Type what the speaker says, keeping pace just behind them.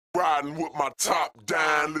riding with my top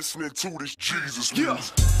down, listening to this Jesus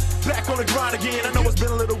music. Back on the grind again. I know it's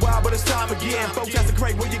been a little while, but it's time again. Folks ask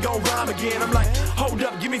Lecrae, when you gon' rhyme again? I'm like, hold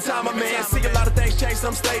up, give me time, my man. See a lot of things change,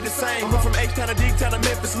 some stay the same. Went from H-Town to D-Town to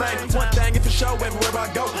Memphis, man. One thing if for sure, everywhere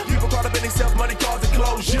I go, people caught up in themselves, money, cars, and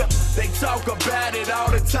clothes. Yeah, they talk about it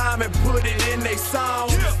all the time and put it in their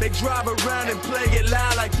songs. They drive around and play it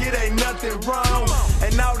loud like it ain't nothing wrong.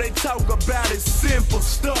 And all they talk about is simple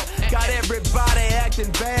stuff. Got everybody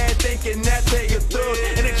acting bad, thinking that they a thug,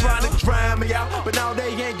 and they trying to drown me out, but now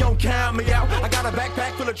they ain't gon' count me out. I got a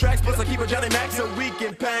backpack full of tracks, plus I keep a Johnny Mac so we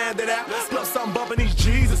can pound it out. Plus I'm bumping these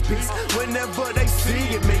Jesus beats whenever they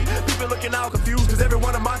see me. People looking all confused cause every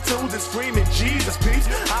one of my tunes is screaming Jesus beats.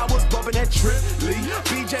 I was bumping that Trip Lee,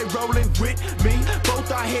 BJ rolling with me.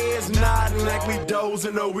 Both our heads nodding like we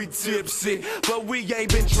dozing or we tipsy, but we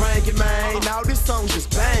ain't been drinking, man. Now this song's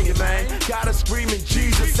just banging, man. Got us screaming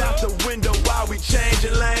Jesus out the window while we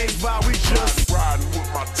changing lanes, while we just riding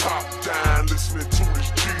with my top down, listening to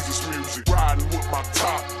this Jesus music. Riding with my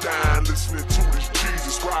top down, listening to this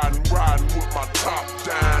Jesus. Riding with my top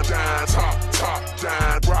down, top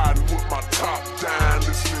down. Riding with my top down,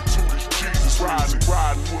 listening to this Jesus. Riding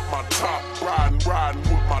with my top, riding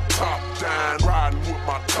with my top down, riding with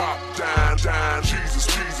my top down.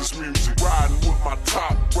 Jesus music. Riding with my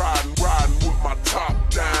top, riding with my top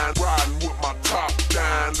down, riding with my top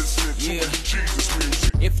down, listening to this Jesus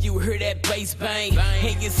music. If you hear that bass bang,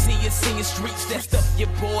 and you see us in your streets, that stuff your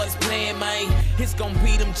boys playing, man, it's gon'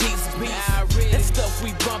 be them Jesus beats. That stuff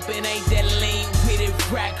we bumpin' ain't that lean with it,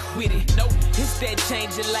 rock with it. Nope, it's that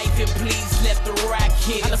change your life and please let the rock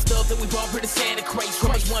hit. All the stuff that we bump here to Santa Craze.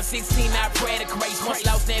 Romans 1:16, I pray to grace. Once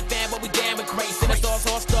lost that fan, but we damn it crazy. And the stars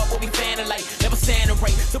all start, but we fanning like never Santa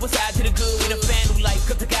Ray. Suicide to the good, we done fan new life,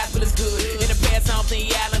 cause the gospel is good. In the past, I don't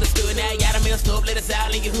think y'all understood. Now y'all done messed up, let us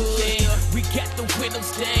out in your hood. We got the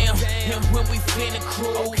windows down, and when we finna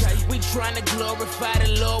cruise, we tryna glorify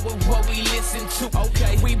the Lord with what we listen to.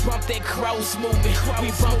 We bump that cross movement,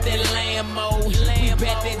 we bump that Lambo, we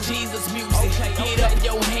back that Jesus music. Get up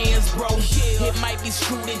your hands, bro. It might be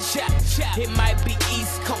screwed and chopped, it might be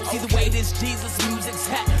East Coast. Either way, this Jesus music's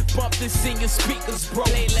hot. Bump this in your speakers, bro.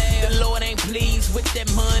 The Lord ain't pleased with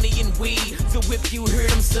that money and weed, so if you hear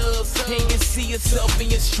them subs and you see yourself in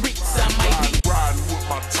your streets, I might be riding with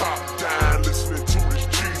my top down, listening to this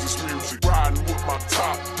Jesus music. Riding with my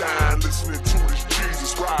top down, listening to this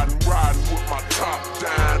Jesus. Riding with my top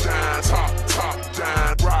down, top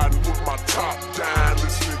down. Riding with my top down,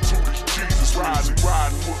 listening to this Jesus. Riding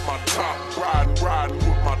with my top, riding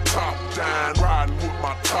with my top down, riding with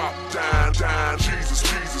my top down.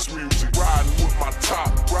 Jesus music. Riding with my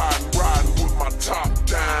top, riding with my top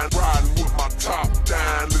down, riding with my top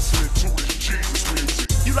down, listening to this Jesus music.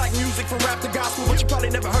 You like music from rap to gospel, but you probably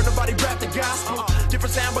never heard nobody rap the gospel.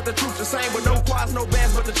 Different sound, but the truth's the same. With no choirs, no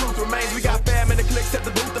bands, but the truth remains. We got fam in the cliques at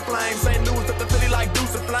the booth, the flame. St. Louis up the Philly like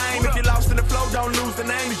Deuce and Flame. If you're lost in the flow, don't lose the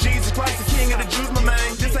name. It's Jesus Christ, the King of the Jews, my man.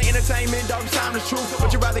 This ain't entertainment, dog, it's time to truth.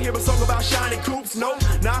 But you rather hear a song about shiny coops? Nope,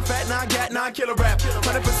 not fat, not gat, not killer rap.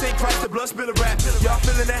 100% Christ, the blood spiller rap. Y'all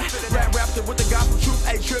feeling that? Rap raptor with the gospel truth.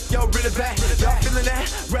 Hey, trip, y'all really back. Y'all feeling that?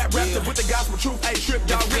 Rap raptor with the gospel truth. Hey, trip,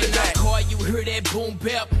 y'all really back. Car, you hear that boom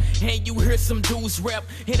bap, and you hear some dudes rap.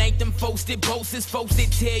 It ain't them folks that boast, it's folks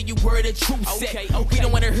that tell you where the truth set. We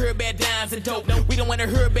don't wanna hear bad dimes and dope. We don't wanna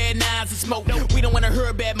hear bad nines and smoke. We don't wanna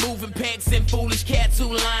hear bad moving packs and foolish cats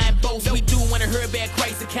who lying boast. We do wanna hear bad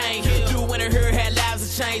Christ came. Do wanna hear how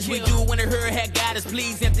lives have changed. We do wanna hear how God is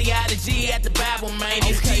pleased and theology at the Bible, man.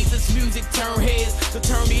 It's Jesus music turn heads, so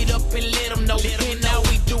turn it up and let them know. And